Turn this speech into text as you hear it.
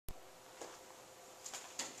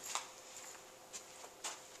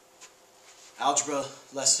Algebra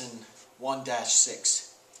Lesson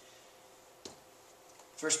 1-6.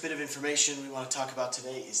 First bit of information we want to talk about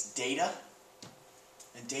today is data.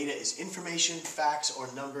 And data is information, facts,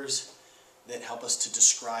 or numbers that help us to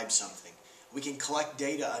describe something. We can collect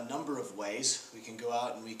data a number of ways. We can go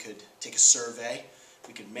out and we could take a survey.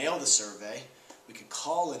 We could mail the survey. We could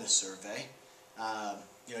call in a survey.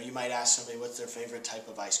 You might ask somebody what's their favorite type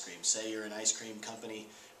of ice cream. Say you're an ice cream company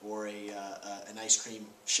or an ice cream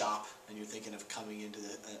shop and you're thinking of coming into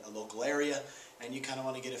a local area and you kind of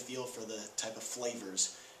want to get a feel for the type of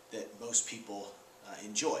flavors that most people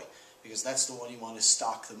enjoy, because that's the one you want to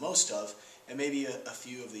stock the most of, and maybe a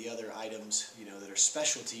few of the other items that are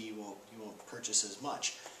specialty you won't purchase as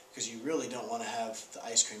much, because you really don't want to have the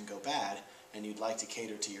ice cream go bad and you'd like to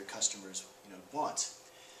cater to your customers' wants.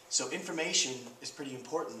 So information is pretty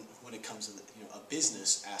important when it comes to a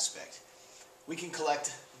business aspect. We can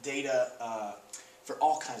collect data for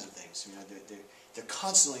all kinds of things. They're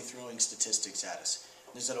constantly throwing statistics at us.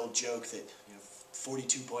 There's that old joke that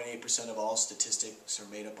 42.8% of all statistics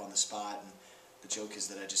are made up on the spot, and the joke is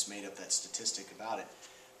that I just made up that statistic about it.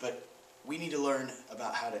 But we need to learn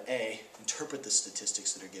about how to interpret the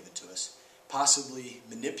statistics that are given to us, possibly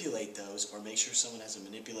manipulate those, or make sure someone hasn't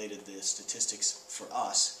manipulated the statistics for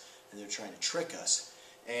us and they're trying to trick us,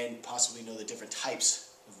 and possibly know the different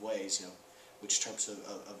types of ways, which types of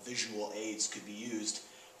visual aids could be used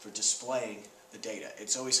for displaying the data.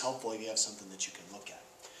 It's always helpful if you have something that you can look at.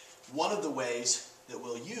 One of the ways that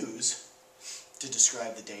we'll use to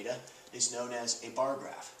describe the data is known as a bar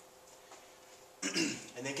graph.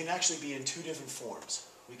 And they can actually be in two different forms.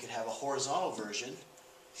 We could have a horizontal version,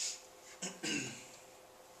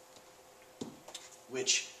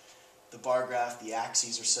 which the bar graph, the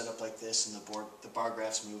axes are set up like this, and the bar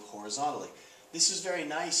graphs move horizontally. This is very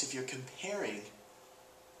nice if you're comparing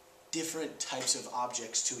different types of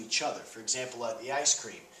objects to each other. For example, the ice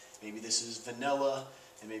cream. Maybe this is vanilla,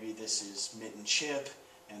 and maybe this is mint and chip,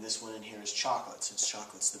 and this one in here is chocolate. Since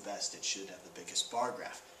chocolate's the best, it should have the biggest bar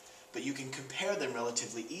graph. But you can compare them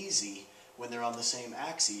relatively easy when they're on the same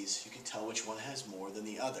axes. You can tell which one has more than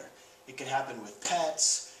the other. It could happen with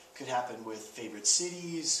pets. Could happen with favorite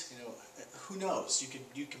cities. Who knows?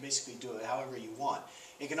 You can basically do it however you want.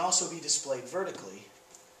 It can also be displayed vertically,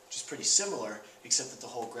 which is pretty similar, except that the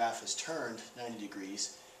whole graph is turned 90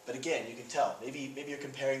 degrees. But again, you can tell. Maybe you're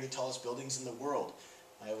comparing the tallest buildings in the world.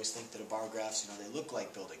 I always think that bar graphs, they look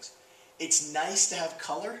like buildings. It's nice to have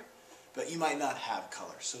color, but you might not have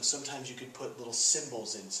color. So sometimes you could put little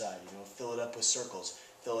symbols inside, fill it up with circles,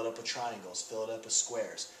 fill it up with triangles, fill it up with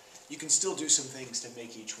squares. You can still do some things to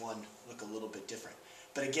make each one look a little bit different.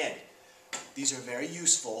 But again, these are very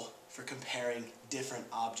useful for comparing different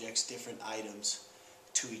objects, different items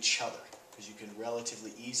to each other, because you can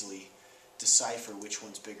relatively easily decipher which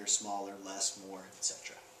one's bigger, smaller, less, more,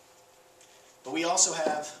 etc. But we also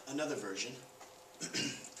have another version,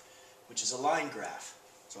 which is a line graph.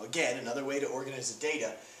 So again, another way to organize the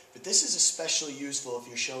data, but this is especially useful if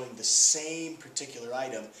you're showing the same particular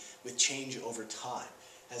item with change over time.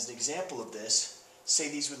 As an example of this, say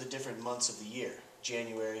these were the different months of the year: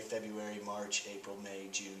 January, February, March, April, May,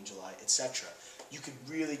 June, July, etc. You could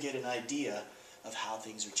really get an idea of how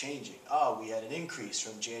things are changing. Oh, we had an increase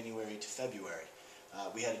from January to February.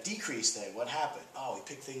 We had a decrease then. What happened? Oh, we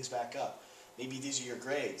picked things back up. Maybe these are your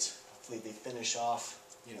grades. Hopefully they finish off,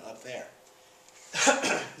 up there.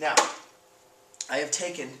 Now, I have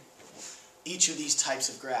taken each of these types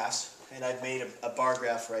of graphs and I've made a bar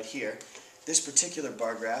graph right here. This particular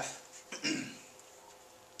bar graph, I'm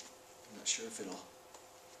not sure if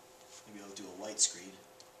maybe I'll do a white screen.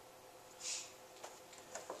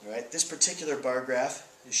 Alright, this particular bar graph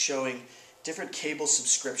is showing different cable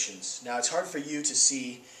subscriptions. Now it's hard for you to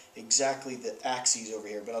see exactly the axes over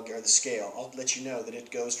here, but or the scale. I'll let you know that it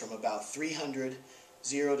goes from about 300,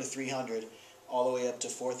 0 to 300, all the way up to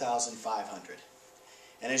 4,500.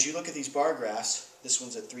 And as you look at these bar graphs, this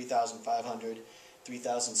one's at 3,500,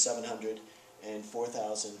 3,700, and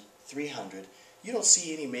 4,300. You don't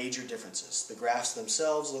see any major differences. The graphs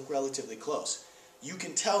themselves look relatively close. You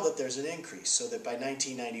can tell that there's an increase, so that by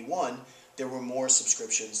 1991, there were more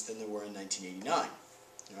subscriptions than there were in 1989.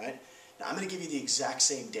 All right? Now, I'm going to give you the exact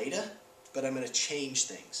same data, but I'm going to change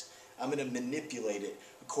things. I'm going to manipulate it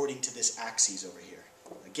according to this axis over here.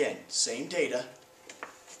 Again, same data,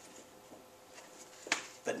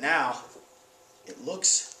 but now it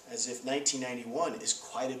looks as if 1991 is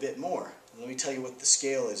quite a bit more. Let me tell you what the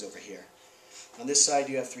scale is over here. On this side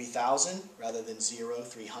you have 3,000 rather than 0,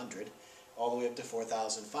 300, all the way up to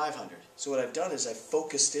 4,500. So what I've done is I've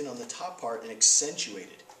focused in on the top part and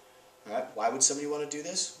accentuated. All right? Why would somebody want to do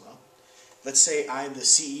this? Well, let's say I'm the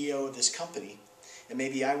CEO of this company, and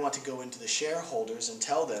maybe I want to go into the shareholders and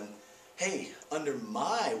tell them, hey, under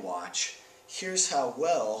my watch, here's how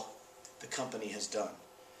well the company has done.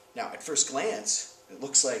 Now, at first glance, it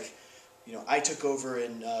looks like, I took over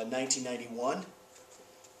in 1991.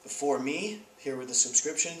 Before me, here were the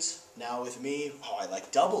subscriptions. Now with me, I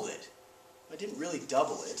doubled it. I didn't really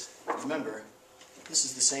double it. Remember, this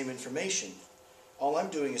is the same information. All I'm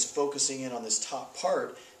doing is focusing in on this top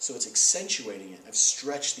part, so it's accentuating it. I've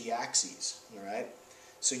stretched the axes, all right?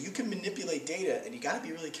 So you can manipulate data, and you got to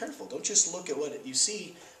be really careful. Don't just look at what you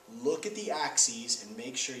see. Look at the axes and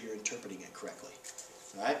make sure you're interpreting it correctly,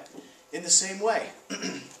 all right? In the same way,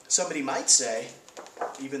 somebody might say,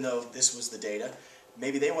 even though this was the data,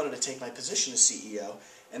 maybe they wanted to take my position as CEO,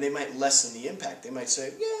 and they might lessen the impact. They might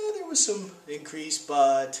say, yeah, there was some increase,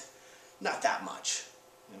 but not that much.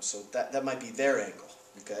 So that might be their angle,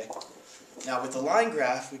 okay? Now with the line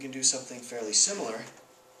graph, we can do something fairly similar.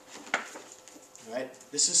 All right?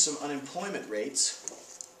 This is some unemployment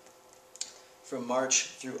rates from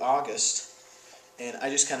March through August, and I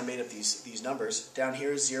just kind of made up these numbers. Down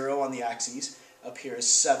here is 0 on the axes, up here is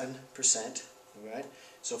 7%, all right?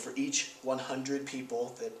 So for each 100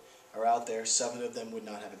 people that are out there, 7 of them would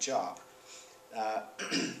not have a job.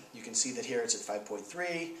 You can see that here it's at 5.3,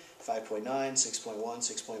 5.9, 6.1,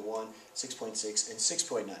 6.1, 6.6, and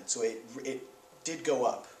 6.9. So it did go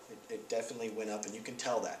up. It definitely went up, and you can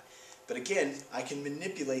tell that. But again, I can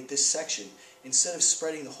manipulate this section. Instead of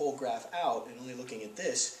spreading the whole graph out and only looking at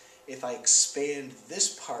this, if I expand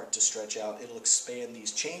this part to stretch out, it'll expand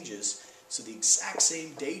these changes. So the exact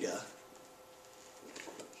same data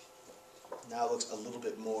now looks a little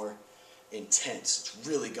bit more intense. It's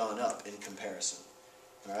really gone up in comparison.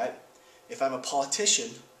 All right? If I'm a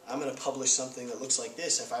politician, I'm going to publish something that looks like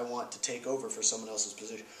this if I want to take over for someone else's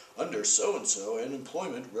position. Under so-and-so,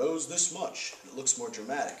 unemployment rose this much. It looks more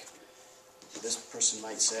dramatic. This person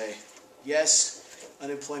might say, yes,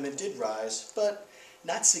 unemployment did rise, but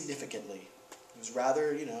not significantly. It was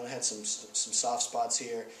rather, it had some soft spots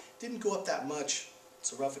here. Didn't go up that much.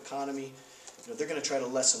 It's a rough economy. They're going to try to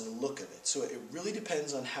lessen the look of it. So it really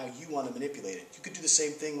depends on how you want to manipulate it. You could do the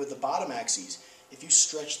same thing with the bottom axes. If you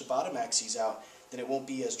stretch the bottom axes out, then it won't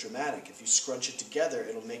be as dramatic. If you scrunch it together,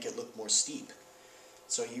 it'll make it look more steep.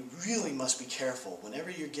 So you really must be careful.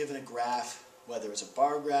 Whenever you're given a graph, whether it's a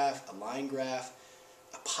bar graph, a line graph,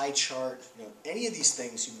 a pie chart, any of these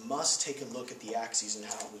things, you must take a look at the axes and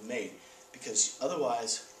how it was made, because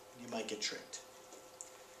otherwise you might get tricked.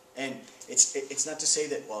 And it's not to say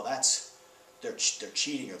that, well, they're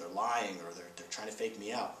cheating or they're lying or they're trying to fake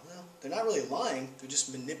me out. Well, they're not really lying, they're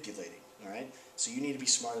just manipulating, all right? So you need to be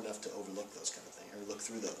smart enough to overlook those kind of things, or look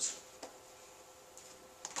through those.